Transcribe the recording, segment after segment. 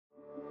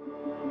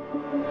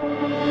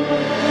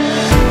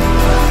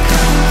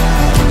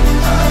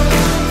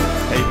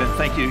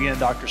again,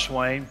 Dr.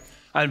 Swain.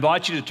 I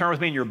invite you to turn with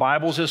me in your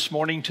Bibles this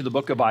morning to the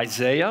book of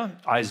Isaiah,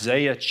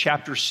 Isaiah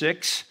chapter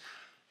 6.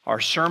 Our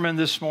sermon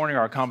this morning,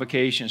 our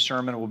Convocation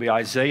sermon, will be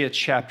Isaiah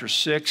chapter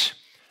 6,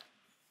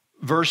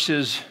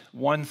 verses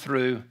 1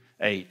 through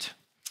 8.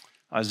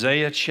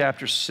 Isaiah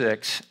chapter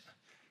 6,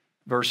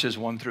 verses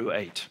 1 through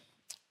 8.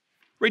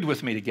 Read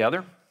with me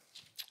together.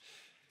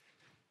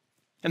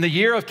 In the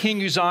year of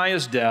King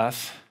Uzziah's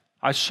death,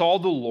 I saw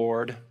the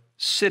Lord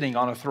sitting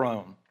on a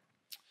throne,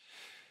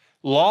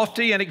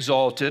 lofty and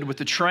exalted, with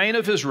the train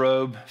of his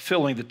robe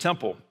filling the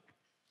temple.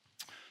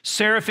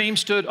 Seraphim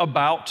stood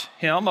about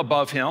him,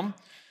 above him,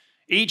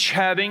 each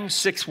having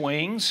 6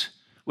 wings.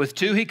 With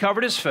 2 he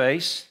covered his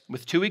face,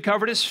 with 2 he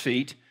covered his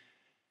feet,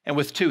 and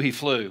with 2 he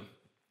flew.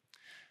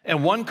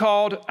 And one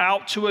called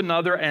out to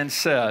another and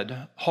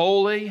said,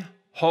 Holy,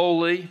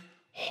 holy,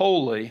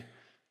 holy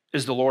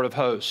is the Lord of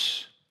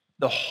hosts.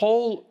 The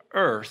whole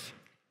earth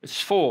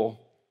is full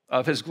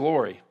of his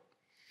glory.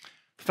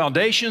 The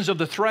foundations of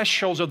the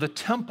thresholds of the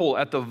temple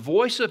at the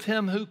voice of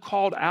him who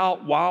called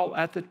out while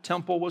at the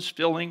temple was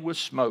filling with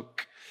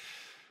smoke.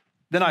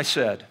 Then I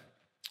said,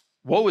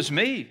 Woe is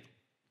me,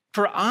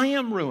 for I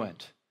am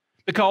ruined,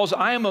 because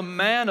I am a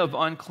man of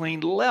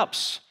unclean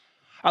lips.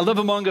 I live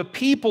among a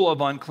people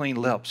of unclean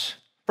lips,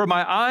 for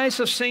my eyes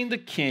have seen the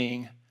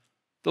King,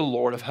 the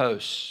Lord of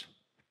hosts.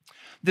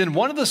 Then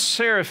one of the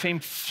seraphim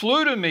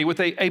flew to me with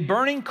a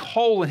burning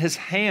coal in his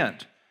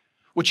hand,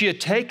 which he had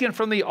taken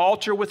from the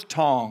altar with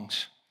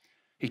tongs.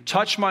 He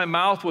touched my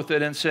mouth with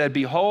it and said,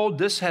 Behold,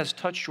 this has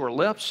touched your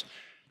lips.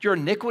 Your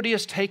iniquity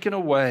is taken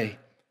away.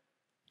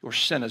 Your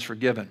sin is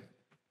forgiven.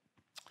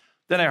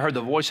 Then I heard the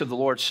voice of the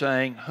Lord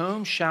saying,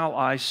 Whom shall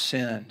I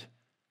send?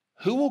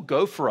 Who will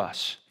go for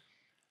us?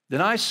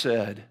 Then I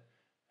said,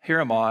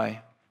 Here am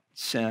I,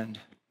 send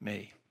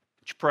me.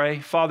 Would you pray?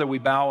 Father, we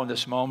bow in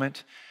this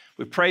moment.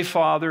 We pray,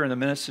 Father, in the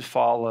minutes to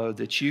follow,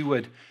 that you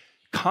would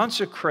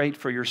consecrate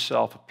for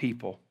yourself a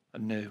people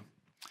anew.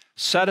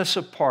 Set us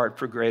apart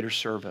for greater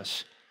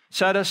service.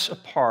 Set us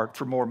apart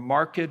for more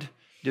marked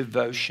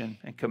devotion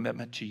and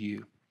commitment to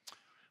you.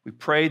 We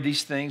pray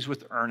these things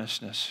with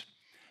earnestness.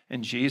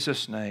 In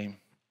Jesus' name,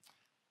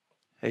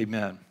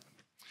 amen.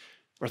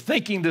 We're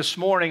thinking this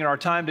morning in our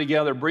time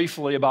together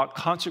briefly about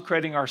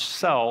consecrating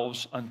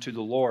ourselves unto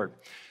the Lord.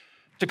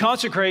 To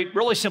consecrate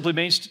really simply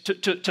means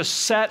to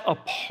set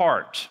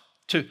apart,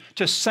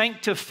 to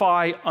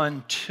sanctify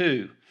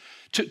unto,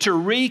 to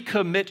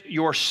recommit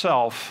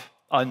yourself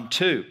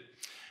unto.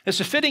 It's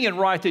fitting and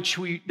right that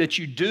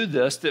you do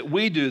this, that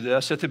we do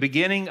this at the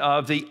beginning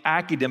of the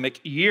academic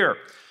year.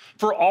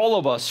 For all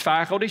of us,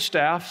 faculty,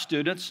 staff,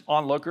 students,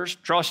 onlookers,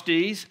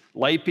 trustees,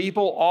 lay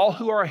people, all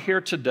who are here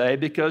today,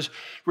 because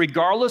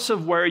regardless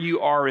of where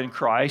you are in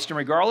Christ and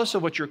regardless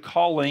of what your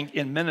calling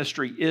in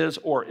ministry is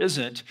or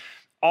isn't,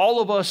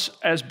 all of us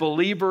as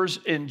believers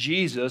in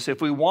Jesus,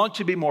 if we want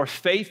to be more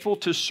faithful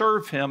to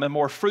serve him and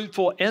more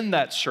fruitful in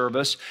that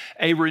service,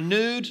 a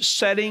renewed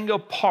setting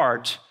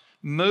apart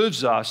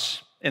moves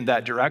us in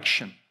that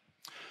direction.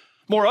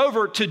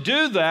 Moreover, to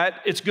do that,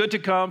 it's good to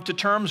come to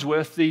terms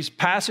with these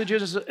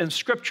passages in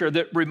Scripture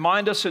that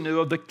remind us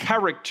anew of the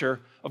character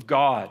of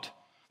God,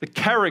 the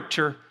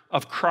character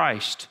of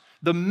Christ,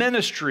 the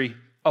ministry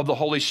of the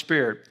Holy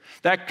Spirit,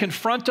 that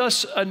confront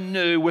us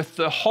anew with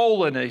the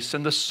holiness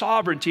and the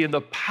sovereignty and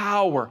the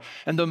power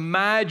and the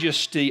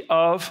majesty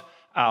of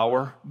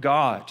our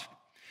God.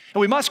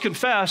 And we must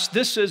confess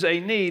this is a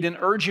need, an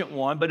urgent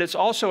one, but it's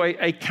also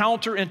a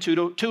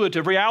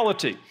counterintuitive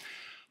reality.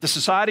 The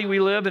society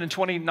we live in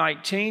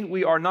 2019,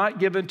 we are not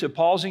given to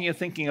pausing and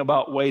thinking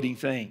about weighting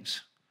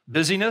things.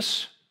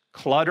 Busyness,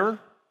 clutter,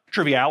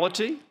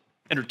 triviality,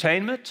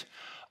 entertainment,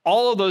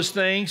 all of those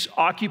things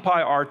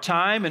occupy our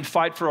time and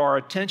fight for our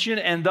attention,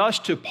 and thus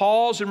to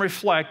pause and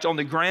reflect on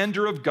the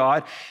grandeur of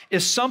God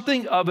is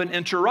something of an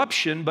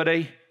interruption, but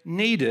a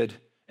needed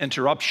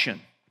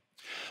interruption.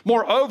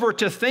 Moreover,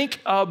 to think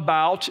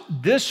about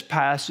this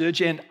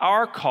passage and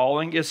our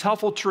calling is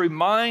helpful to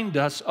remind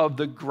us of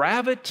the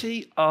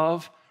gravity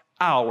of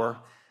our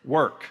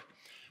work.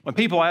 When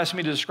people ask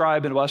me to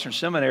describe in Western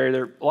Seminary,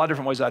 there are a lot of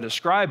different ways I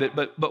describe it,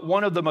 but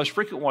one of the most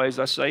frequent ways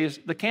I say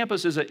is the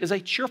campus is a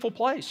cheerful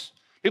place.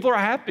 People are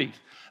happy.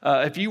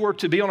 If you were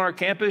to be on our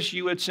campus,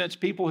 you would sense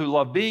people who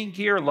love being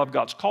here and love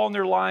God's call in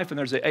their life, and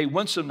there's a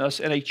winsomeness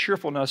and a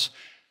cheerfulness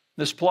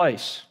in this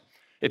place.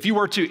 If you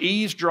were to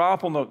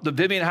eavesdrop on the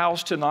Vivian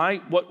house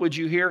tonight, what would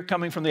you hear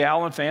coming from the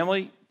Allen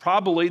family?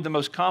 Probably the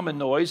most common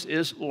noise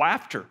is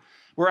laughter.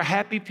 We're a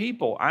happy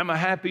people. I'm a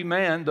happy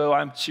man, though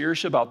I'm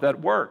serious about that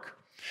work.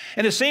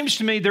 And it seems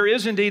to me there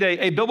is indeed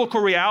a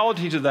biblical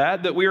reality to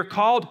that we are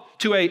called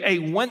to a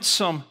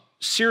winsome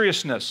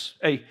seriousness,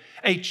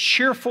 a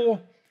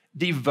cheerful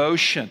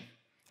devotion,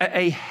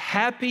 a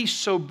happy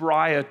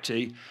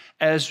sobriety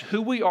as who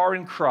we are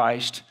in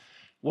Christ,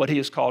 what he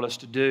has called us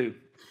to do.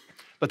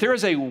 But there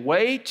is a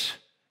weight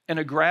and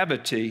a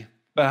gravity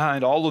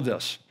behind all of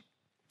this.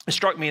 It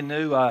struck me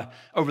anew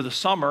over the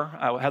summer.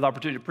 I had the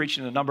opportunity to preach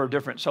in a number of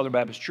different Southern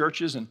Baptist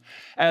churches, and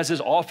as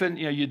is often,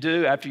 you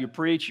do after you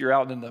preach, you're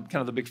out in the kind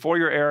of the big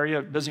foyer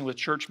area, visiting with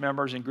church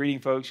members and greeting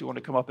folks who want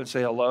to come up and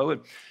say hello. And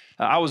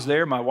I was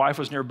there. My wife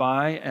was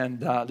nearby,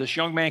 and this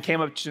young man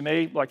came up to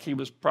me like he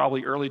was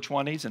probably early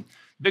 20s, and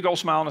big old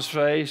smile on his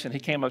face. And he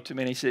came up to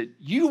me and he said,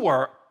 "You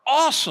are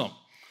awesome."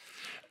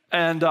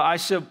 And I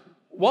said,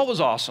 "What was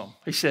awesome?"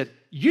 He said,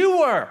 "You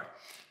were."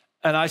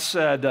 And I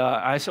said,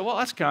 "Well,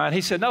 that's kind."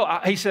 He said, "No."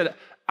 He said,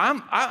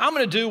 I'm going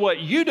to do what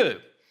you do."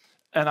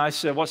 And I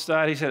said, "What's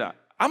that?" He said,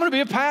 "I'm going to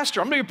be a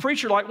pastor. I'm going to be a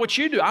preacher like what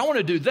you do. I want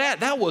to do that.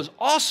 That was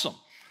awesome."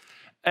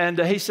 And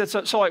he said,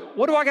 "So like,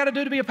 what do I got to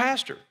do to be a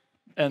pastor?"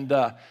 And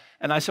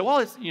I said, "Well,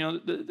 it's,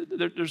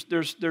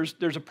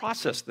 there's a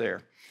process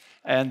there."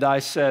 And I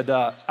said,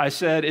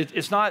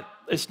 it's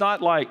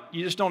not like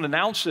you just don't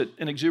announce it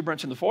in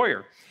exuberance in the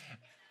foyer.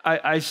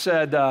 I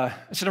said,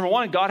 number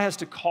one, God has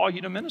to call you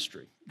to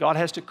ministry. God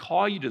has to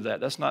call you to that.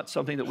 That's not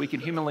something that we can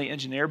humanly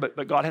engineer,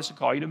 but God has to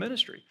call you to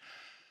ministry.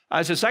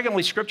 I said,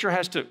 secondly, Scripture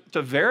has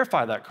to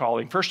verify that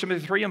calling. 1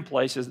 Timothy 3 in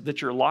place is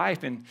that your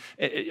life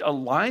it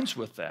aligns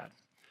with that.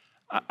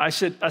 I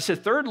said,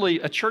 thirdly,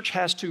 a church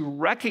has to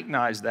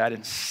recognize that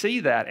and see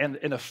that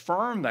and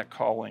affirm that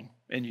calling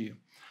in you.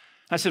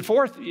 I said,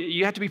 fourth,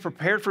 you have to be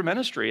prepared for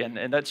ministry,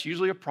 and that's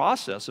usually a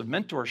process of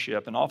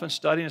mentorship and often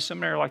studying a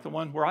seminary like the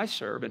one where I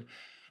serve. And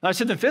I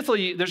said, then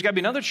fifthly, there's got to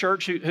be another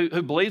church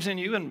who believes in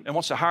you and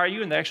wants to hire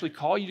you, and they actually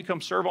call you to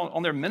come serve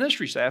on their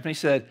ministry staff. And he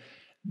said,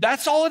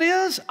 "That's all it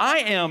is? I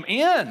am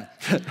in."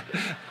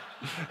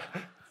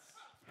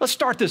 Let's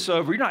start this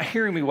over. You're not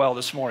hearing me well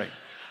this morning.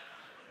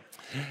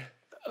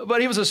 But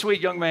he was a sweet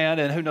young man,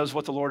 and who knows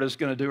what the Lord is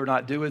going to do or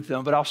not do with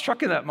him. But I was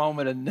struck in that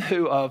moment and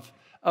knew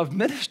of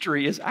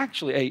ministry is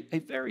actually a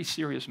very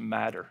serious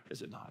matter,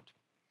 is it not?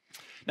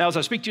 Now, as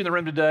I speak to you in the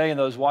room today and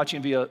those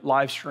watching via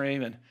live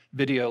stream and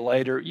video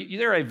later,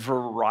 there are a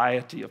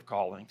variety of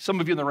callings.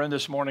 Some of you in the room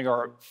this morning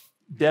are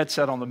dead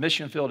set on the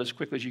mission field as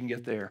quickly as you can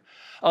get there.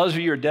 Others of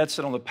you are dead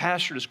set on the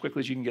pastorate as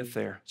quickly as you can get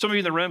there. Some of you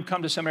in the room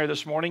come to seminary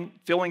this morning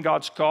feeling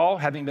God's call,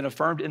 having been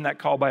affirmed in that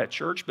call by a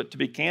church, but to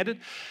be candid,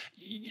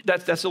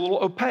 that's a little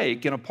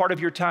opaque. And a part of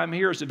your time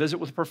here is to visit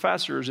with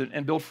professors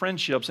and build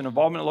friendships and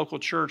involvement in a local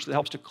church that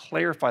helps to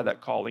clarify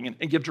that calling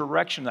and give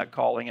direction to that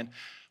calling. And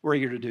we're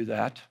eager to do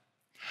that.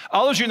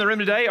 Others of you in the room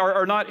today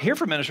are not here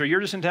for ministry.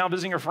 You're just in town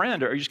visiting a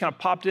friend, or you just kind of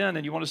popped in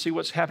and you want to see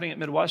what's happening at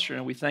Midwestern,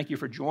 and we thank you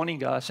for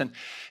joining us.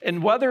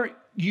 And where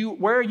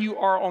you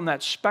are on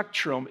that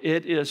spectrum,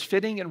 it is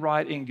fitting and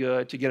right and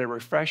good to get a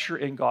refresher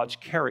in God's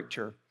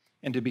character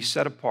and to be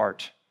set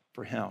apart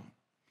for Him.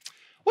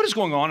 What is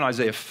going on in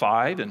Isaiah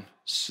 5 and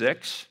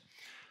 6?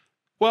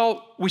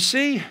 Well, we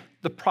see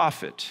a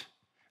prophet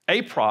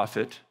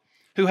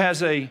who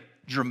has a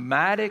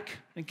dramatic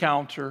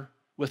encounter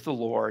with the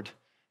Lord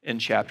in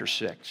chapter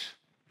 6.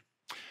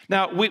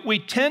 Now, we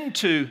tend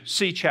to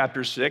see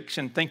chapter 6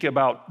 and think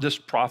about this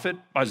prophet,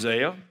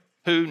 Isaiah,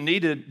 who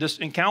needed this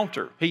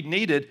encounter. He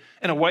needed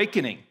an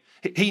awakening.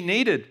 He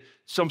needed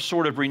some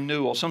sort of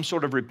renewal, some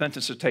sort of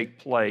repentance to take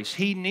place.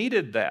 He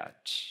needed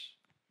that.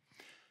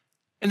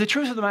 And the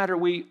truth of the matter,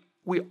 we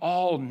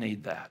all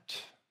need that.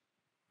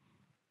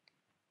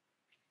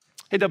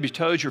 A.W.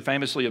 Tozer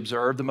famously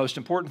observed, the most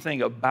important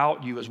thing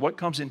about you is what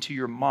comes into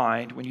your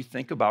mind when you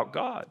think about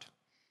God.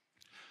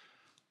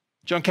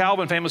 John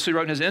Calvin famously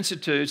wrote in his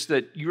Institutes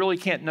that you really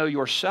can't know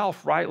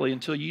yourself rightly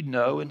until you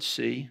know and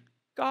see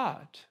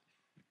God.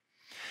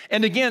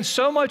 And again,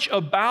 so much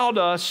about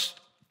us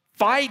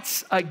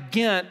fights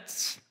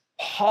against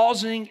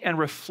pausing and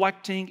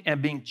reflecting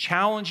and being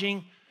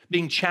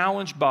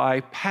challenged by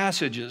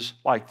passages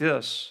like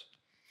this.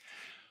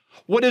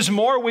 What is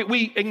more,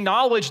 we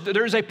acknowledge that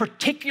there's a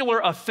particular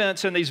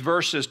offense in these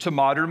verses to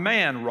modern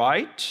man,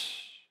 right?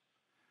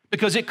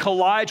 Because it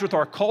collides with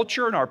our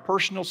culture and our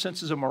personal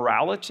senses of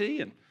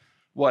morality and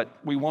what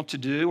we want to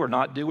do or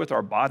not do with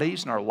our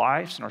bodies and our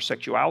lives and our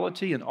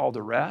sexuality and all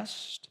the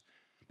rest.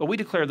 But we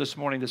declare this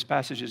morning this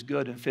passage is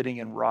good and fitting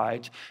and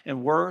right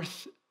and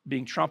worth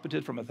being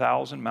trumpeted from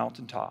 1,000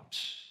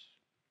 mountaintops.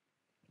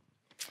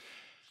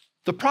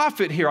 The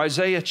prophet here,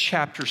 Isaiah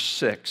chapter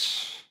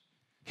 6,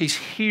 he's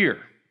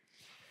here.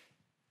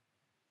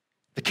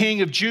 The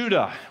king of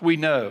Judah, we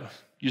know,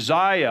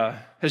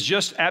 Uzziah, has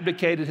just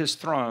abdicated his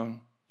throne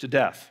to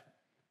death.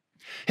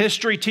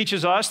 History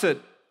teaches us that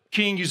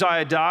King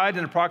Uzziah died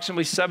in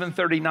approximately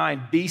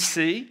 739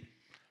 BC.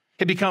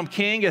 He'd become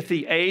king at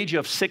the age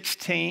of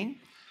 16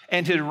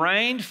 and had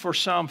reigned for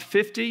some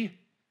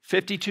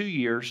 52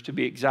 years to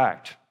be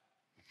exact.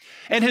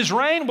 And his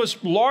reign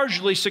was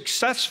largely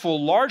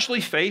successful, largely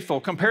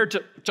faithful compared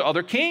to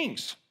other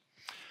kings.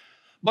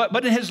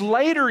 But in his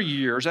later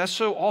years, as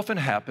so often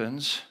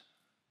happens,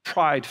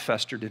 pride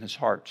festered in his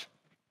heart.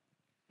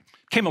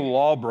 Became a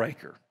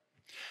lawbreaker.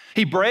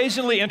 He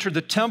brazenly entered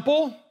the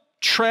temple,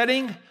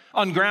 treading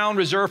on ground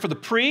reserved for the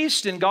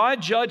priest, and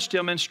God judged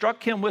him and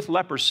struck him with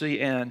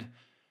leprosy, and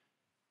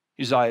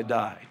Uzziah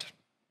died.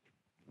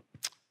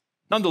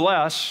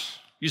 Nonetheless,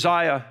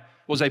 Uzziah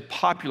was a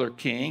popular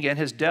king, and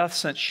his death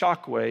sent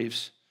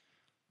shockwaves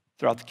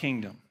throughout the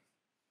kingdom.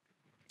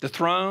 The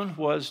throne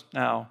was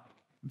now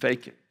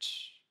vacant.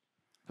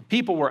 The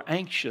people were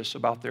anxious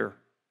about their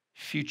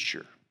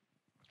future.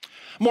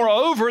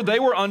 Moreover, they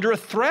were under a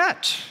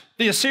threat.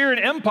 The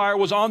Assyrian Empire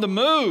was on the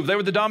move. They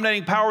were the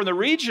dominating power in the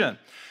region.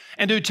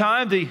 In due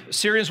time, the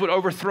Assyrians would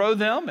overthrow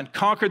them and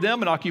conquer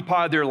them and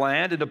occupy their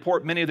land and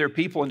deport many of their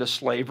people into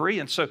slavery.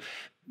 And so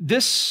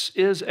this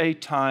is a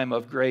time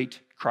of great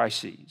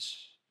crises.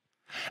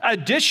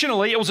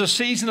 Additionally, it was a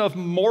season of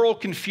moral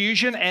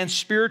confusion and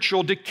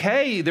spiritual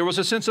decay. There was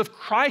a sense of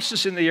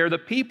crisis in the air. The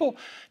people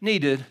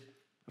needed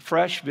a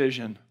fresh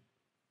vision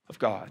of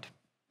God.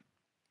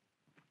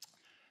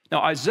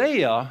 Now,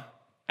 Isaiah,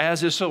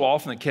 as is so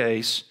often the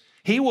case,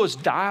 he was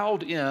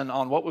dialed in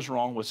on what was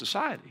wrong with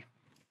society.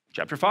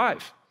 Chapter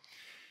 5.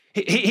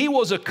 He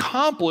was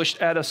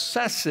accomplished at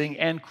assessing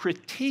and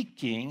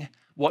critiquing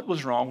what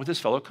was wrong with his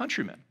fellow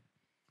countrymen.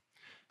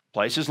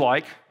 Places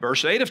like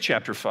verse 8 of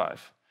chapter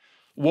 5.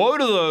 Woe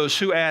to those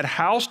who add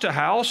house to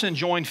house and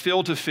join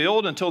field to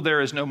field until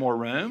there is no more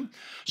room,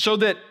 so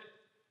that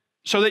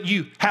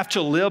you have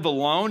to live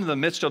alone in the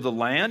midst of the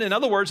land. In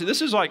other words,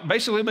 this is like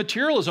basically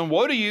materialism.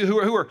 Woe to you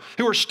who are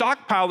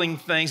stockpiling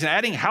things and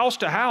adding house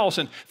to house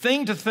and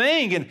thing to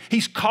thing. And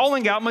he's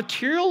calling out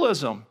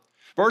materialism.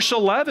 Verse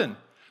 11,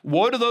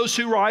 woe to those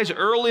who rise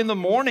early in the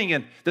morning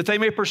and that they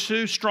may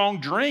pursue strong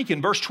drink.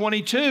 In verse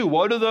 22,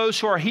 woe to those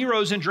who are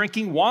heroes in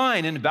drinking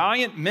wine and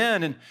valiant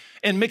men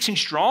and mixing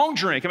strong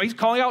drink. I mean, he's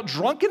calling out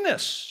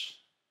drunkenness.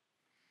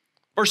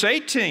 Verse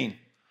 18,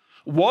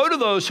 woe to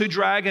those who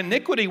drag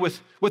iniquity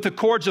with the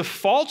cords of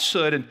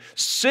falsehood and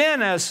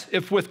sin as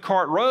if with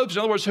cart ropes.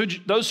 In other words,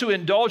 those who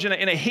indulge in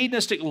a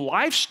hedonistic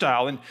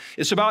lifestyle, and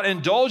it's about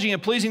indulging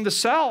and pleasing the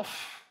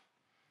self.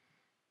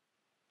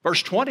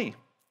 Verse 20,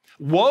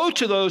 woe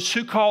to those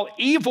who call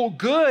evil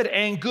good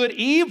and good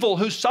evil,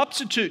 who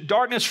substitute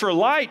darkness for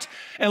light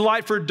and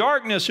light for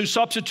darkness, who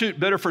substitute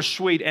bitter for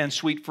sweet and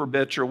sweet for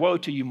bitter. Woe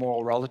to you,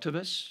 moral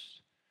relativists.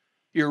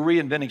 You're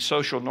reinventing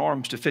social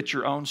norms to fit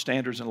your own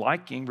standards and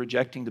liking,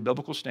 rejecting the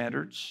biblical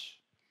standards.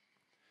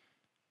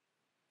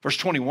 Verse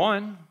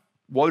 21,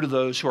 woe to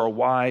those who are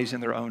wise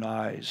in their own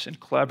eyes and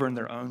clever in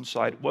their own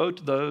sight. Woe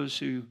to those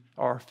who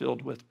are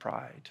filled with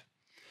pride.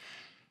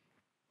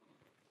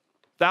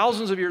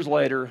 Thousands of years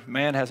later,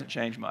 man hasn't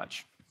changed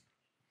much.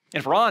 And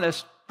if we're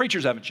honest,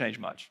 preachers haven't changed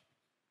much.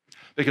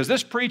 Because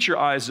this preacher,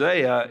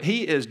 Isaiah,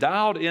 he is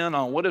dialed in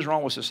on what is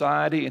wrong with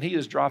society, and he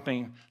is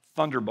dropping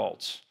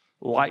thunderbolts,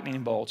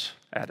 lightning bolts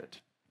at it.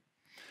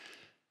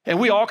 And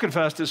we all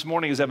confess this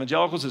morning as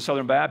evangelicals, as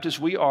Southern Baptists,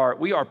 we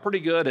are pretty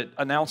good at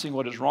announcing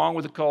what is wrong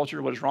with the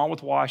culture, what is wrong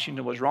with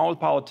Washington, what is wrong with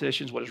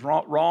politicians, what is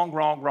wrong.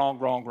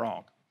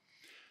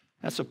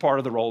 That's a part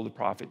of the role of the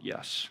prophet,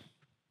 yes.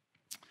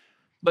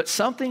 But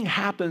something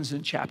happens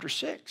in chapter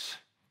 6.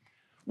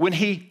 When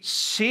he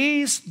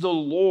sees the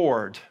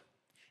Lord,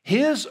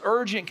 his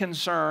urgent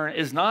concern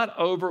is not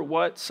over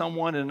what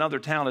someone in another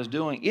town is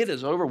doing. It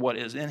is over what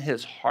is in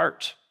his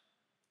heart.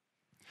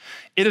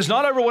 It is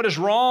not over what is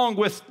wrong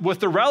with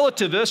the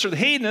relativists or the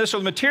hedonists or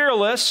the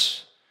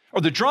materialists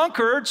or the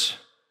drunkards.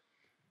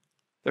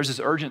 There's this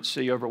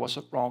urgency over what's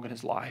wrong in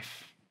his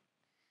life.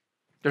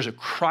 There's a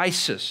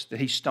crisis that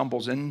he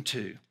stumbles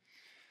into.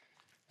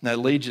 And that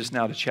leads us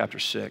now to chapter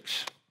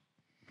 6.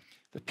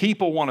 The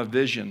people want a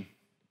vision,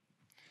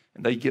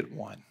 and they get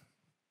one.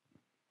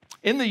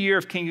 In the year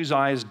of King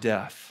Uzziah's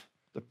death,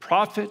 the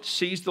prophet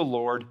sees the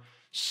Lord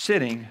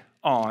sitting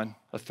on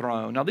a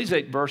throne. Now, these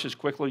 8 verses,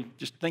 quickly,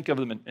 just think of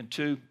them in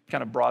 2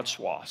 kind of broad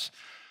swaths.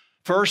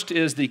 First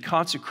is the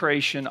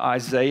consecration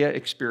Isaiah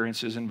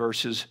experiences in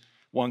verses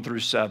 1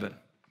 through 7.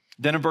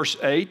 Then in verse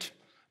 8,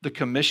 the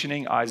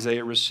commissioning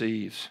Isaiah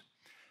receives.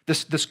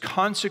 This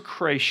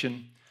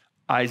consecration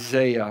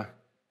Isaiah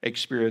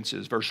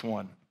experiences, verse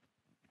 1.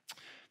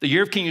 The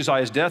year of King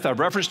Uzziah's death, I've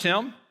referenced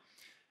him.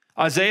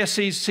 Isaiah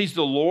sees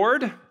the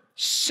Lord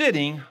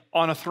sitting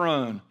on a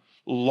throne,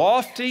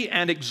 lofty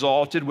and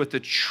exalted, with the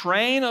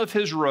train of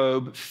his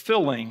robe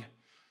filling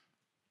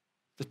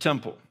the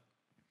temple.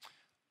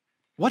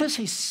 What does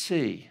he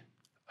see?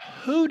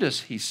 Who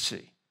does he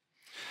see?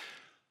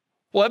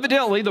 Well,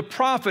 evidently, the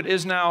prophet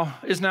is now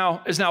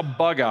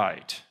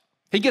bug-eyed.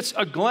 He gets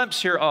a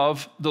glimpse here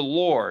of the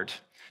Lord.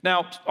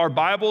 Now, our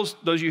Bibles,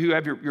 those of you who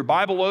have your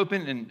Bible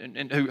open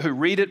and who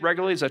read it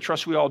regularly, as I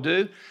trust we all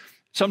do,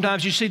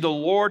 sometimes you see the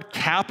Lord,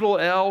 capital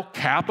L,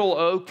 capital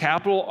O,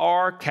 capital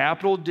R,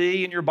 capital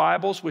D in your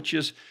Bibles, which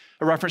is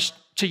a reference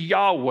to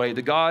Yahweh,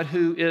 the God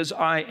who is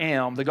I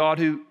am, the God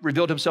who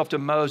revealed himself to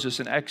Moses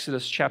in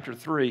Exodus chapter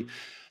 3,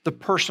 the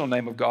personal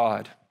name of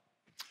God.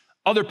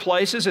 Other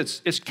places,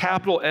 it's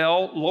capital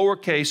L,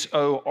 lowercase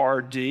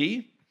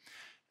O-R-D,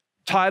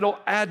 title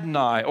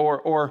Adonai,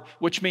 or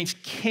which means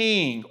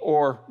king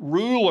or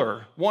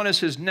ruler. One is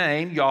his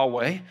name,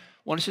 Yahweh.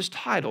 One is his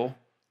title,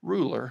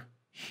 ruler,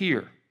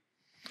 here.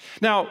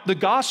 Now, the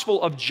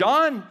Gospel of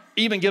John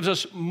even gives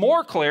us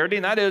more clarity,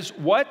 and that is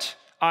what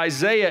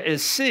Isaiah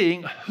is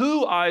seeing,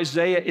 who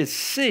Isaiah is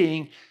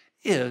seeing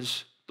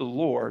is the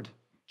Lord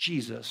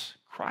Jesus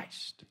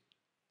Christ.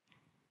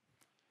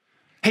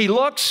 He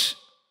looks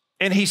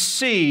and he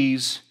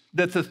sees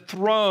that the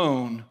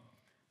throne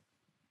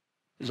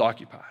is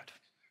occupied.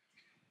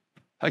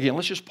 Again,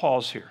 let's just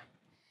pause here.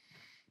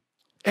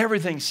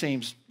 Everything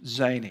seems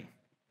zany.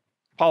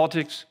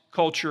 Politics,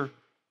 culture,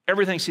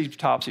 everything seems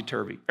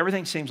topsy-turvy.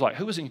 Everything seems like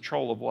who is in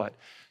control of what?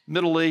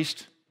 Middle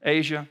East,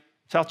 Asia,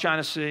 South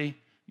China Sea,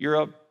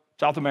 Europe,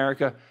 South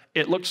America.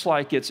 It looks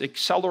like it's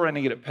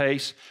accelerating at a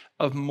pace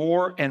of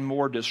more and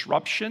more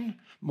disruption,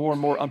 more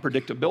and more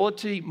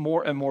unpredictability,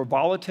 more and more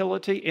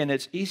volatility. And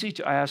it's easy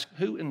to ask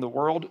who in the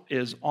world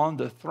is on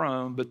the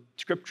throne, but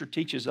Scripture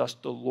teaches us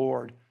the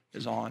Lord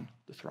is on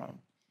the throne.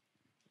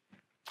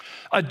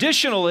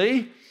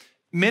 Additionally,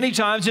 many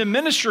times in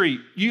ministry,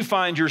 we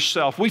find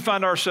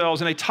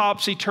ourselves in a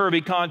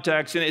topsy-turvy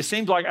context, and it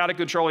seems like out of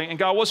control. And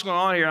God, what's going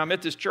on here? And I'm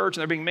at this church,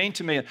 and they're being mean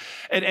to me.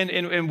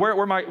 And what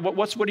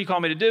do you call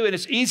me to do? And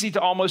it's easy to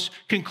almost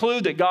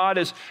conclude that God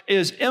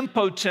is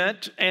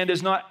impotent and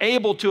is not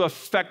able to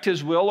affect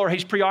his will, or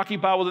he's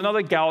preoccupied with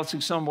another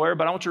galaxy somewhere.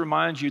 But I want to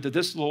remind you that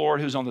this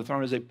Lord who's on the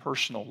throne is a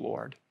personal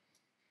Lord.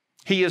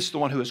 He is the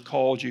one who has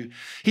called you.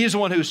 He is the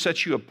one who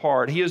sets you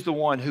apart. He is the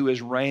one who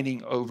is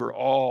reigning over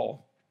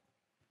all.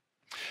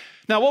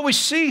 Now, what we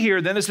see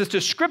here then is this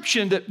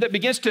description that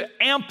begins to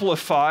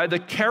amplify the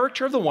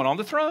character of the one on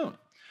the throne.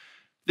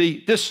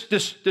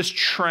 This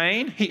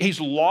train,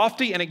 he's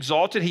lofty and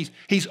exalted.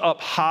 He's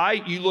up high.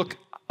 You look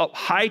up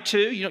high to.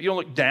 You don't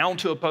look down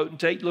to a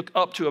potentate. You look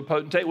up to a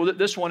potentate. Well,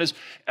 this one is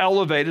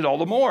elevated all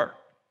the more.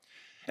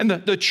 And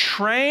the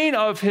train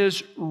of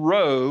his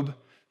robe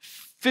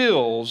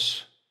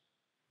fills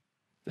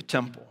the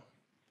temple.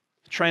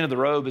 The train of the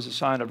robe is a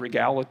sign of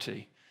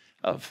regality,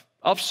 of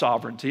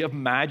sovereignty, of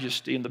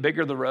majesty. And the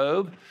bigger the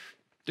robe,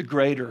 the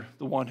greater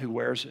the one who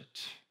wears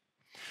it.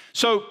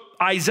 So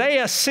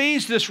Isaiah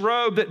sees this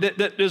robe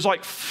that is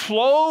like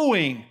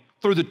flowing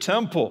through the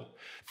temple,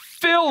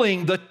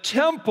 filling the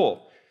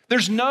temple.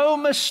 There's no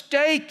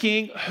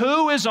mistaking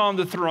who is on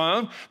the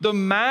throne, the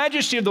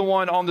majesty of the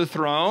one on the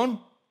throne,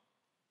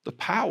 the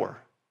power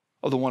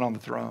of the one on the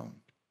throne.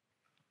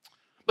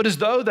 But as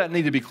though that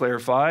needed to be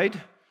clarified,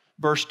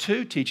 verse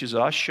 2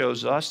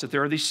 shows us that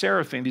there are these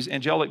seraphim, these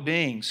angelic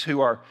beings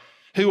who are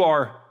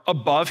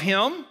above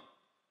him,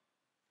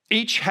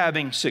 each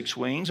having 6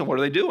 wings. And what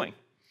are they doing?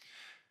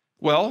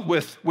 Well,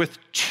 with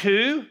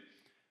 2,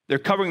 they're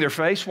covering their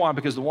face. Why?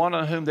 Because the one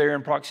on whom they're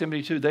in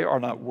proximity to, they are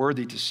not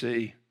worthy to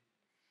see.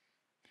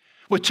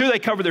 With 2, they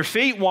cover their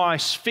feet. Why?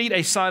 Feet,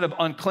 a sign of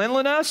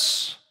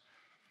uncleanliness.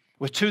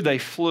 With 2, they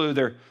flew.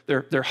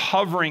 They're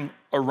hovering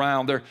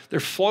around. They're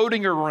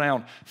floating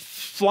around,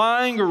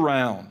 flying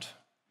around.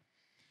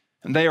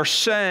 And they are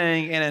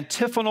saying an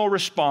antiphonal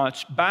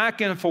response,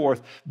 back and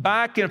forth,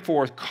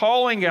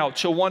 calling out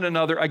to one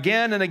another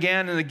again and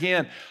again and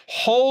again.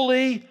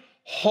 Holy,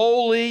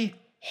 holy,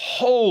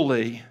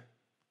 holy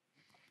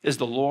is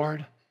the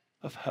Lord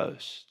of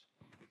hosts.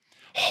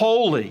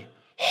 Holy,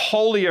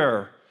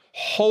 holier,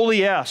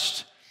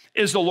 holiest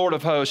is the Lord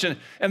of hosts.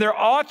 And they're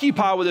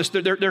occupied with this.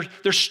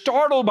 They're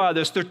startled by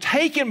this. They're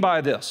taken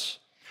by this.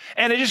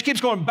 And it just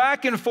keeps going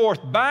back and forth,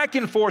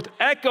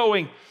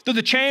 echoing through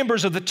the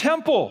chambers of the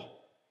temple.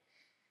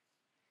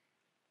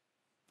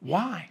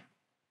 Why?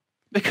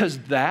 Because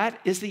that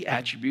is the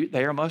attribute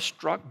they are most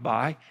struck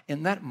by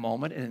in that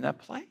moment and in that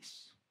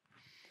place.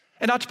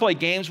 And not to play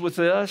games with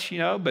this,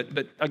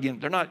 but again,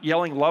 they're not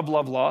yelling love,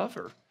 love, love,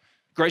 or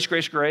grace,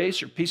 grace,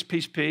 grace, or peace,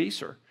 peace,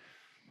 peace, or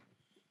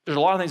there's a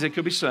lot of things they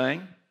could be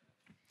saying.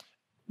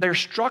 They're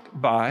struck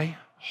by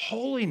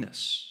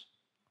holiness.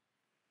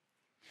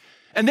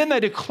 And then they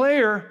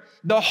declare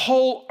the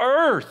whole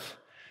earth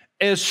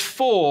is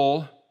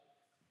full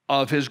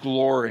of his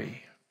glory.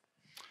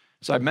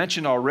 As I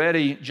mentioned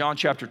already, John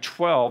chapter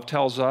 12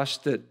 tells us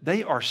that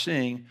they are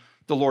seeing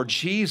the Lord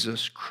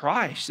Jesus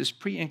Christ, this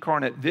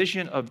pre-incarnate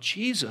vision of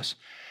Jesus,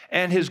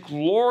 and his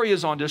glory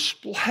is on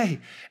display,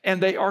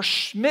 and they are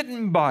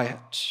smitten by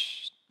it.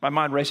 My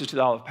mind races to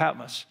the Isle of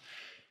Patmos.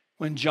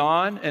 When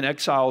John, an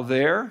exile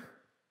there,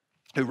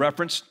 who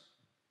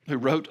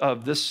wrote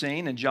of this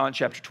scene in John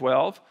chapter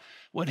 12,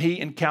 when he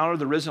encountered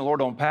the risen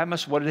Lord on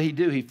Patmos, what did he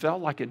do? He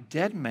felt like a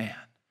dead man.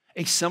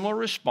 A similar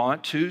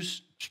response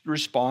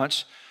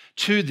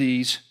to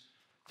these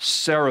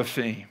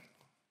seraphim.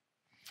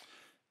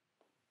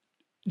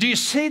 Do you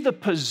see the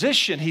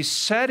position he's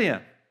set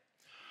in?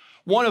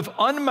 One of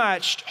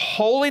unmatched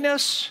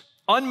holiness,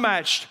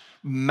 unmatched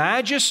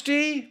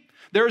majesty.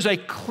 There is a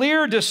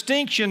clear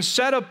distinction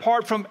set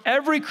apart from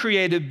every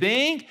created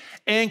being,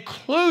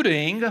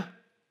 including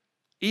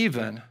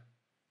even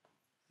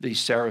these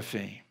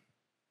seraphim.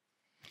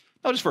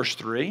 Notice verse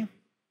 3.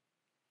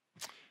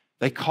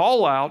 They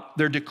call out,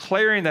 they're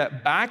declaring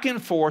that back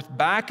and forth,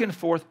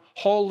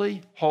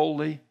 holy,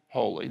 holy,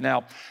 holy.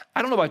 Now,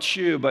 I don't know about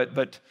you,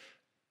 but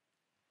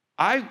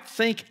I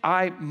think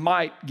I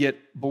might get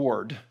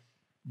bored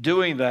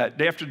doing that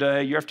day after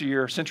day, year after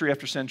year, century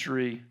after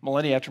century,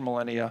 millennia after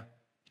millennia,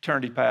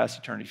 eternity past,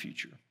 eternity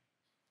future.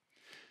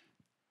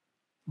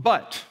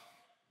 But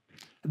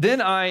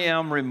then I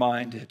am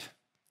reminded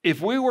If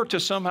we were to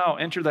somehow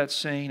enter that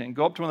scene and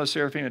go up to one of the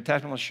seraphim and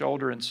tap him on the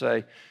shoulder and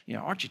say,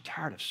 aren't you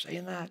tired of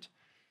saying that?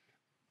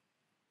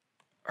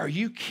 Are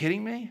you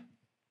kidding me?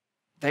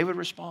 They would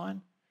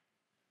respond.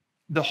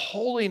 The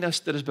holiness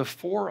that is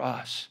before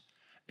us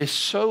is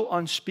so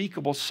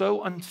unspeakable,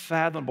 so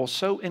unfathomable,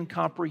 so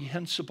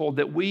incomprehensible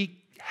that we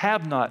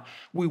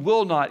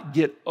will not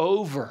get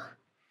over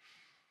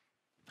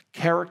the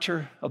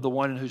character of the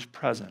one in whose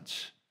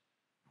presence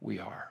we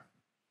are.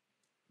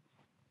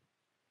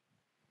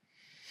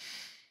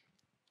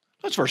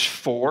 That's verse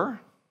 4.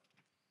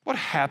 What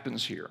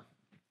happens here?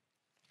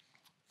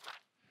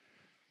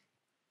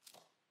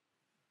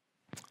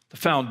 The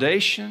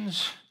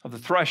foundations of the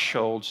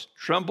thresholds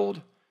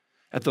trembled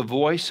at the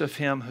voice of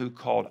him who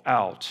called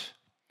out,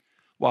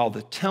 while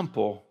the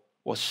temple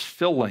was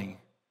filling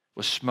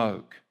with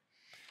smoke.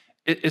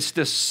 It's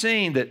this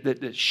scene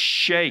that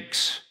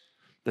shakes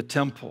the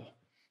temple.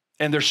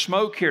 And there's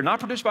smoke here, not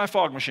produced by a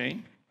fog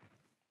machine.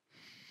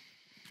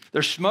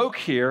 There's smoke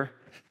here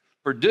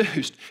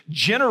produced,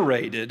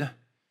 generated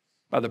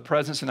by the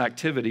presence and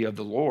activity of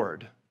the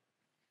Lord.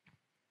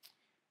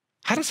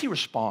 How does he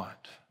respond?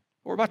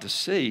 We're about to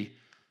see.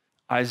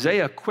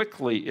 Isaiah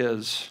quickly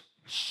is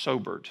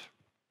sobered.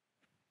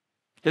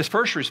 His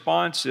first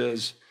response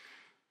is,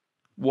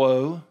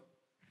 woe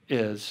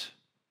is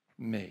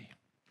me.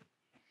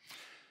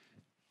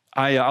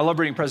 I love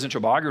reading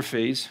presidential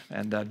biographies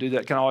and do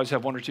that. Can always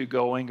have one or two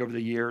going over the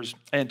years.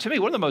 And to me,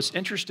 one of the most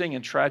interesting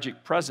and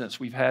tragic presidents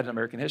we've had in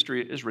American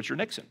history is Richard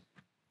Nixon.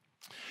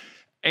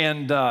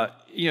 And,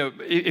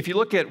 if you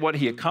look at what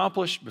he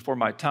accomplished before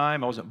my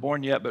time, I wasn't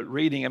born yet, but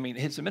reading,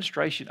 his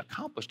administration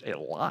accomplished a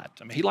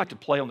lot. He liked to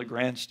play on the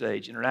grand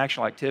stage,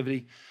 international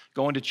activity,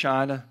 going to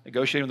China,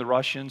 negotiating with the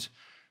Russians,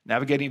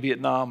 navigating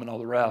Vietnam, and all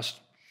the rest.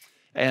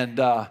 And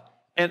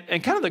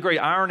kind of the great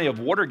irony of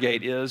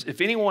Watergate is,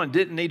 if anyone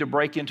didn't need to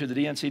break into the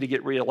DNC to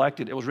get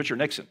reelected, it was Richard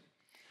Nixon.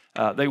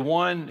 He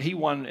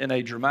won in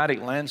a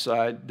dramatic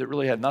landslide that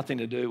really had nothing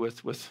to do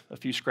with a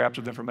few scraps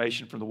of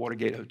information from the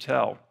Watergate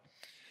Hotel.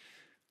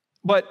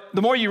 But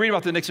the more you read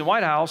about the Nixon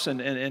White House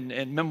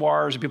and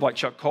memoirs and people like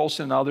Chuck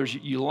Colson and others,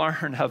 you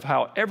learn of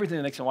how everything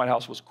in the Nixon White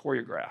House was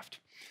choreographed.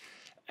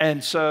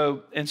 And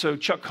so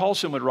Chuck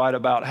Colson would write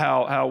about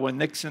how when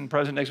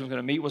President Nixon was going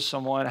to meet with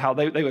someone, how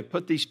they would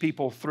put these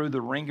people through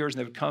the ringers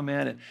and they would come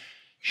in and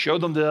show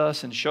them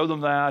this and show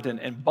them that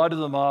and butter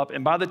them up.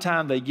 And by the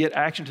time they get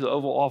action to the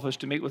Oval Office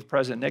to meet with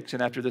President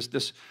Nixon after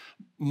this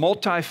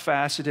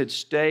multifaceted,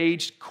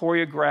 staged,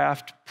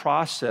 choreographed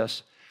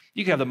process,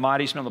 you could have the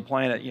mightiest man on the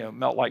planet,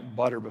 melt like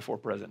butter before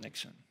President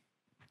Nixon.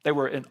 They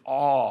were in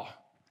awe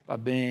by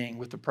being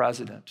with the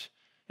president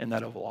in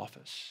that Oval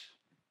Office.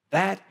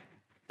 That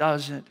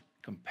doesn't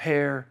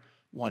compare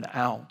 1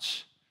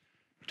 ounce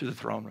to the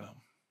throne room.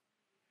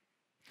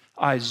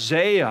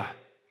 Isaiah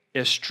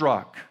is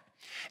struck,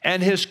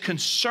 and his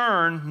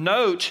concern,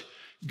 note,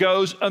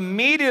 goes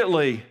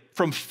immediately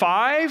from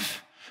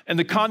 5 and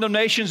the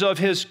condemnations of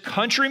his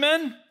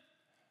countrymen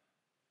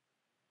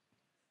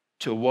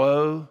to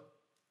woe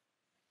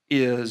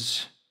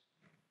is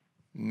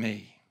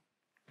me.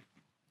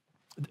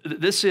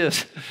 This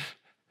is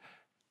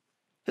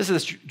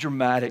this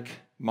dramatic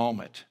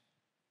moment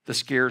that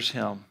scares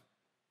him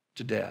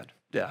to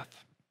death.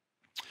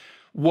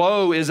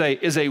 Woe is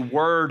a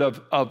word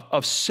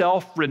of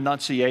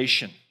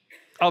self-renunciation,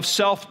 of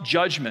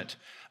self-judgment,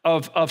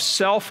 of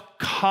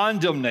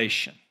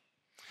self-condemnation.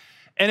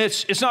 And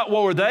it's not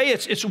woe are they,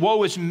 it's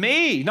woe is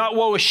me, not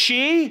woe is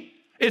she.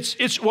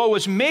 It's woe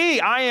is me.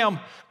 I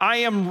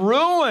am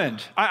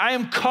ruined. I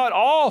am cut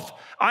off.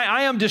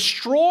 I am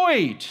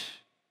destroyed.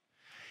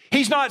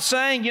 He's not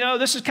saying,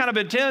 this is kind of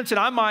intense and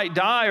I might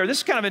die, or this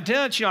is kind of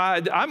intense,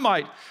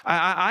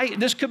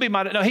 this could be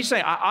my, no, he's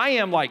saying, I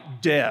am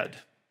like dead.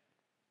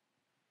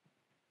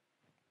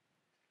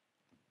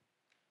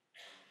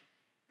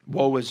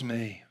 Woe is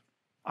me.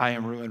 I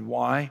am ruined.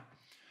 Why?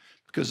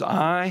 Because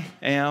I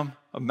am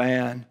a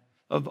man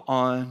of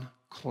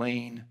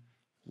unclean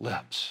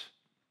lips.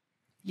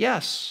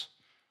 Yes,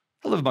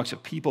 I live amongst a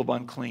people of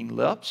unclean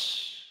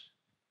lips.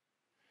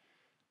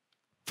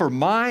 For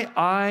my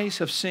eyes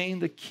have seen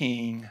the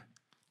King,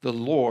 the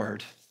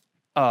Lord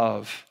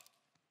of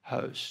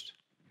hosts.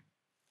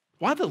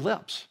 Why the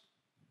lips?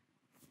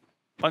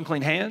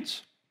 Unclean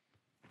hands,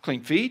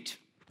 clean feet,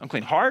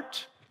 unclean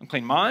heart,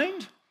 unclean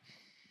mind.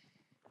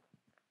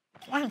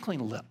 Why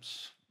unclean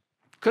lips?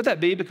 Could that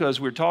be because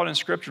we're taught in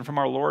Scripture from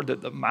our Lord that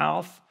the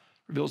mouth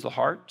reveals the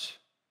heart?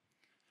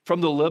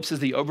 From the lips is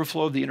the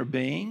overflow of the inner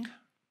being.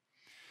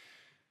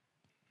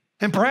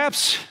 And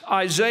perhaps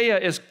Isaiah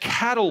is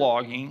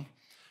cataloging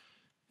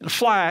in a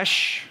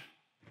flash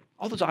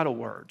all those idle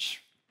words,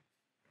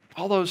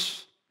 all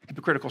those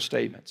hypocritical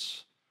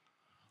statements,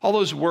 all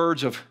those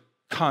words of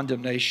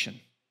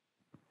condemnation,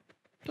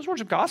 those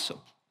words of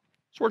gossip,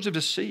 those words of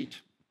deceit,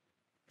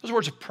 those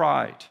words of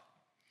pride.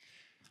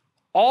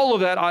 All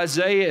of that,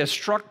 Isaiah is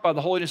struck by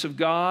the holiness of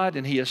God,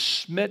 and he is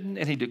smitten,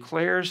 and he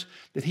declares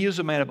that he is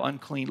a man of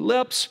unclean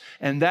lips,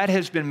 and that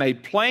has been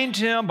made plain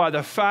to him by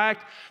the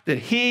fact that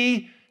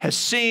he has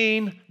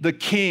seen the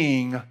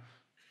King,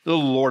 the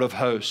Lord of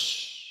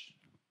hosts.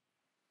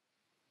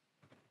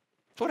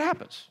 So what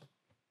happens?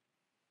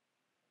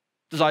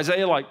 Does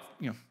Isaiah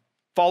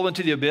fall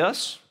into the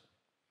abyss?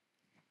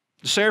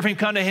 The seraphim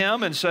come to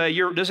him and say,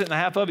 this isn't the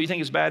half of it. You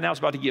think it's bad now? It's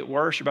about to get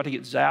worse. You're about to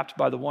get zapped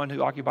by the one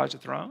who occupies the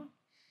throne.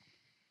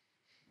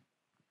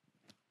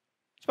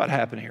 It's about to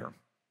happen here.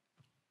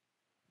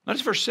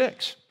 Notice verse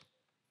 6.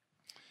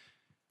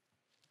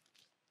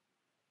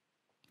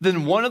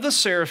 Then one of the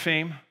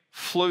seraphim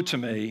flew to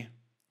me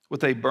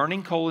with a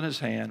burning coal in his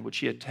hand, which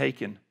he had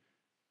taken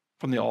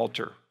from the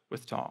altar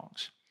with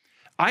tongs.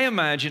 I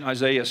imagine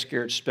Isaiah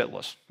scared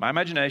spitless. My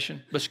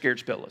imagination, but scared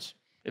spitless.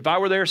 If I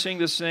were there seeing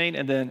this scene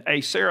and then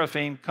a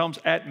seraphim comes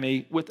at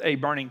me with a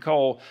burning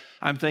coal,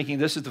 I'm thinking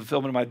this is the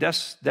fulfillment of my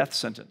death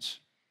sentence.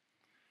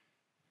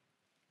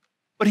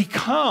 But he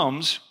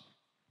comes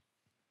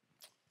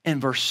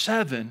in verse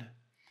 7,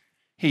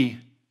 he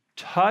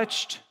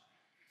touched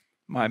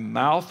my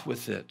mouth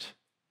with it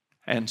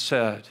and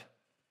said,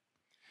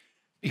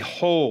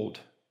 behold,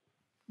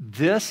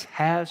 this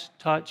has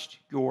touched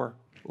your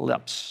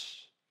lips.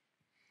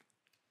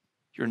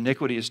 Your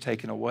iniquity is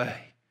taken away.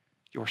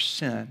 Your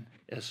sin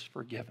is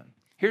forgiven.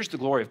 Here's the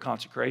glory of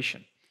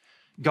consecration.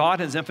 God,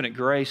 in His infinite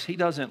grace, He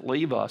doesn't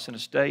leave us in a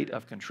state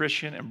of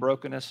contrition and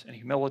brokenness and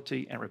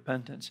humility and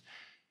repentance.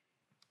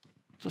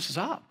 He lifts us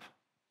up.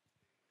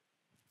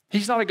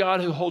 He's not a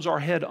God who holds our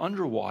head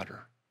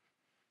underwater.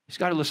 He's a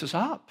God who lifts us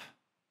up.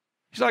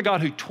 He's not a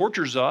God who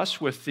tortures us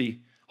with the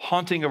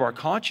haunting of our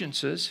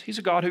consciences. He's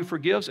a God who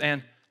forgives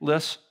and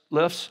lifts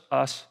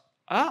us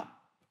up.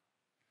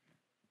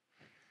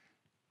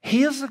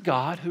 He is a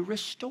God who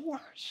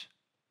restores.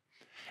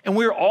 And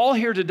we're all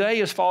here today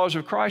as followers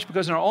of Christ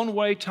because in our own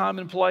way, time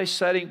and place,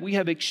 setting, we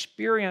have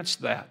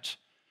experienced that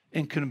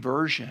in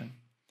conversion.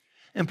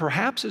 And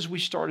perhaps as we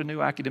start a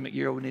new academic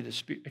year, we need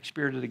to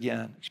experience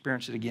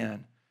it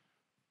again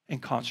in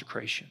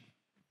consecration.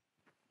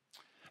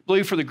 I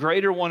believe for the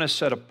greater one is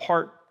set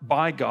apart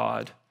by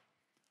God,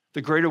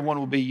 the greater one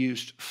will be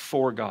used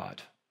for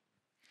God.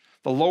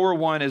 The lower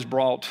one is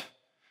brought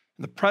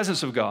in the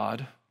presence of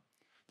God,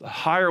 the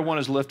higher one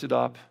is lifted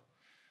up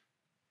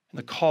in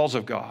the calls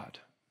of God.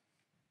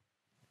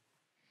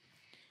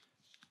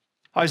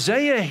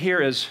 Isaiah here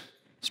is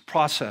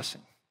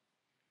processing.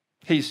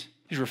 He's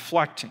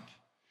reflecting.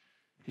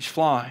 He's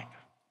flying.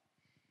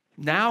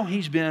 Now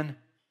he's been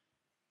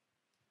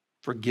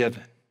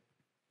forgiven.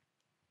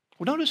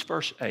 Well, notice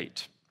verse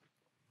 8.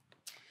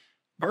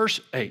 Verse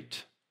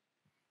 8.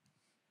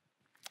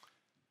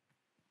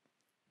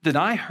 Then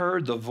I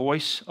heard the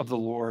voice of the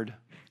Lord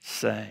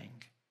saying,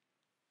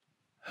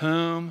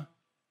 whom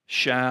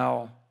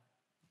shall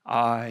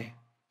I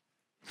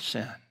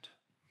send?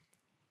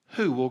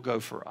 Who will go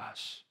for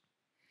us?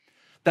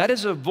 That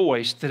is a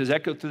voice that has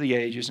echoed through the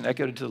ages and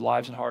echoed into the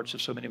lives and hearts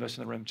of so many of us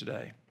in the room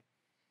today.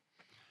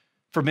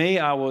 For me,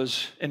 I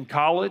was in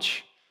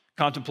college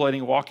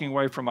contemplating walking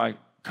away from my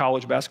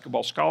college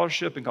basketball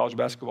scholarship and college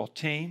basketball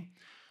team.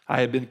 I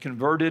had been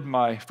converted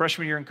my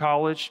freshman year in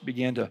college,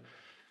 began to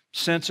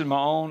sense in my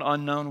own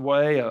unknown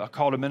way a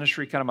call to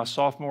ministry kind of my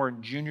sophomore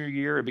and junior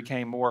year. It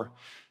became more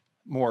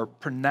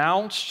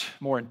pronounced,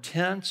 more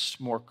intense,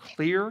 more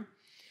clear.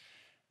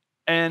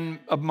 And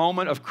a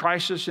moment of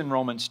crisis in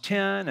Romans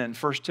 10 and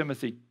 1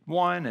 Timothy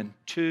 1 and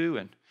 2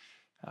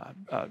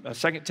 and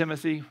 2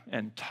 Timothy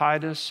and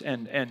Titus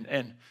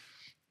and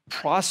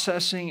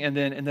processing and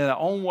then in our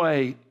own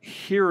way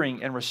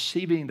hearing and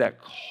receiving that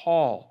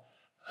call,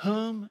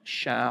 whom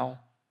shall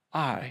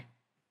I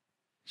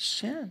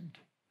send?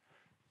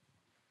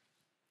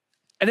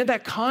 And in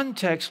that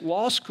context,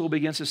 law school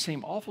begins to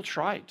seem awful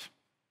trite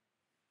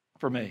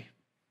for me.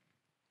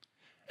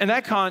 In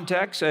that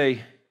context,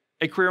 a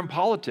career in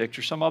politics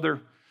or some other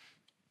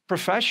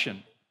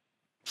profession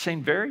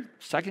seemed very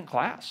second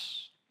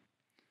class.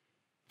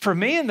 For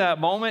me in that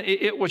moment,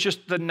 it was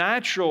just the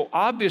natural,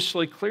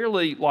 obviously,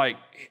 clearly like,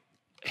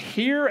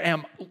 here,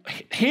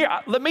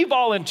 let me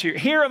volunteer.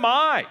 Here am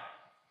I.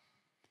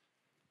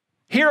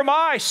 Here am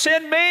I,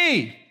 send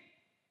me.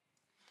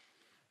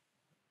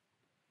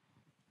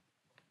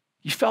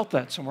 You felt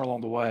that somewhere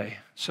along the way.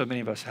 So many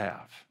of us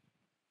have.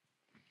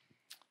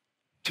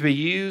 To be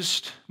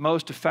used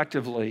most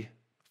effectively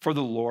for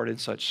the Lord in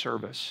such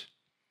service,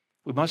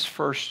 we must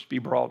first be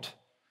brought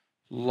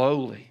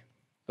lowly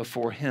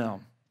before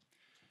Him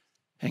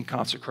in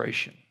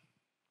consecration.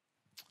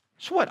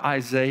 So what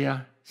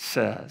Isaiah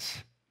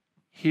says,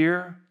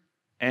 here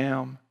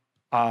am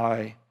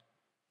I,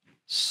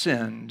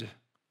 send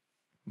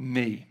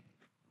me.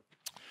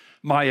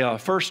 My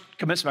first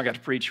commencement I got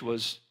to preach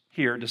was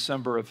here,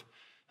 December of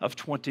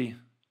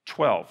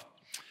 2012.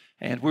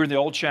 And we were in the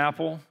old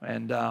chapel,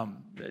 and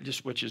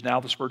which is now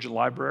the Spurgeon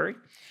Library.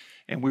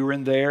 And we were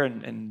in there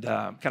and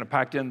kind of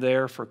packed in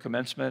there for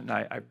commencement. And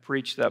I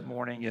preached that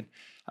morning. And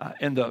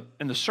in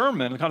the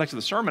sermon, in the context of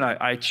the sermon,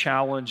 I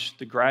challenged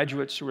the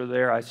graduates who were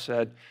there. I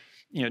said,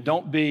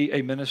 don't be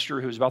a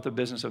minister who's about the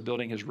business of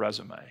building his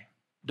resume.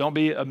 Don't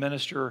be a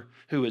minister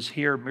who is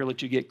here merely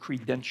to get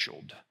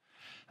credentialed.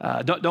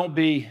 Don't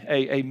be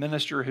a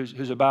minister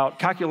who's about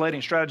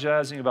calculating,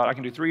 strategizing about, I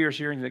can do 3 years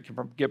here and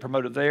can get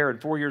promoted there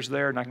and 4 years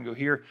there and I can go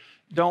here.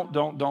 Don't.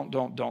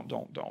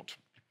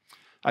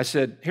 I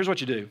said, here's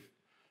what you do.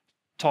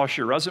 Toss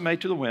your resume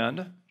to the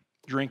wind,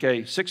 drink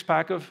a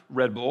 6-pack of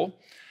Red Bull,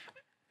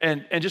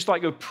 and just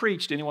like go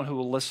preach to anyone who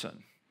will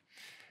listen.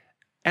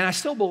 And I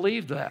still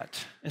believe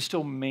that and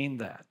still mean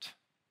that.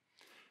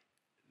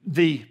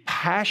 The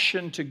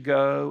passion to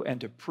go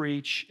and to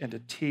preach and to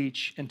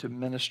teach and to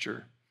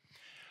minister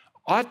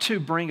ought to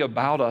bring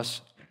about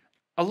us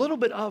a little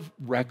bit of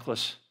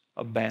reckless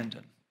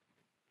abandon.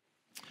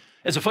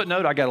 As a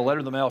footnote, I got a letter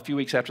in the mail a few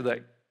weeks after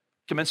that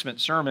commencement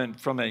sermon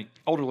from an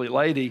elderly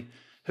lady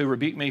who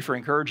rebuked me for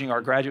encouraging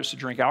our graduates to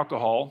drink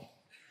alcohol.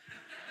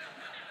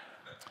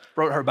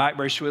 Wrote her back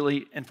very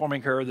sweetly,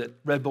 informing her that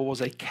Red Bull was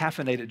a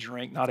caffeinated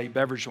drink, not a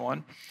beverage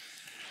one.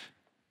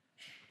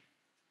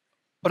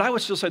 But I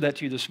would still say that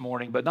to you this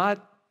morning, but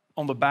not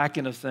on the back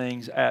end of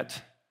things at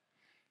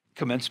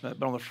commencement,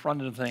 but on the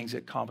front end of things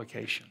at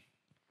Convocation.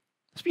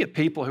 Let's be a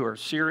people who are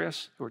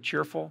serious, who are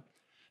cheerful,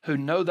 who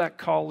know that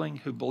calling,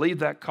 who believe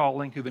that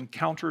calling, who've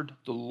encountered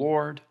the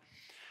Lord.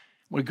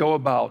 We go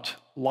about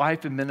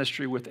life and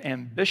ministry with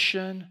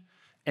ambition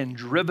and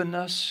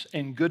drivenness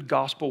in good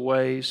gospel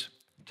ways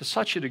to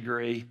such a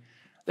degree,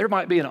 there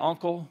might be an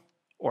uncle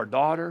or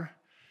daughter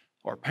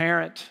or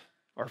parent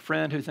or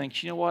friend who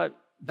thinks, you know what,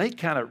 they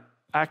kind of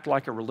act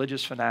like a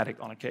religious fanatic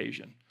on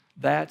occasion.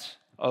 That's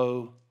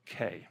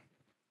okay.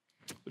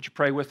 Would you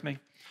pray with me?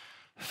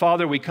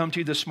 Father, we come to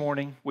you this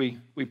morning. We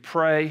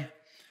pray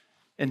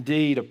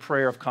indeed a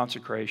prayer of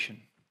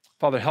consecration.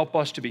 Father, help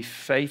us to be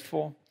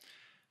faithful.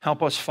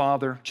 Help us,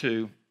 Father,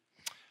 to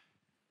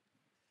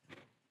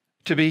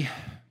be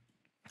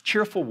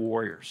cheerful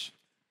warriors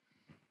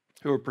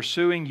who are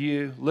pursuing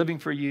you, living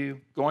for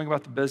you, going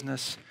about the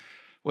business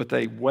with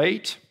a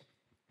weight,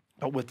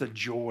 but with a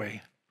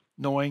joy,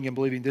 knowing and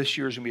believing this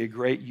year is going to be a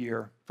great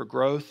year for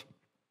growth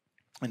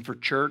and for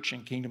church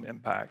and kingdom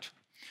impact.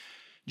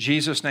 In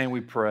Jesus' name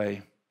we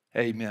pray,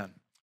 amen.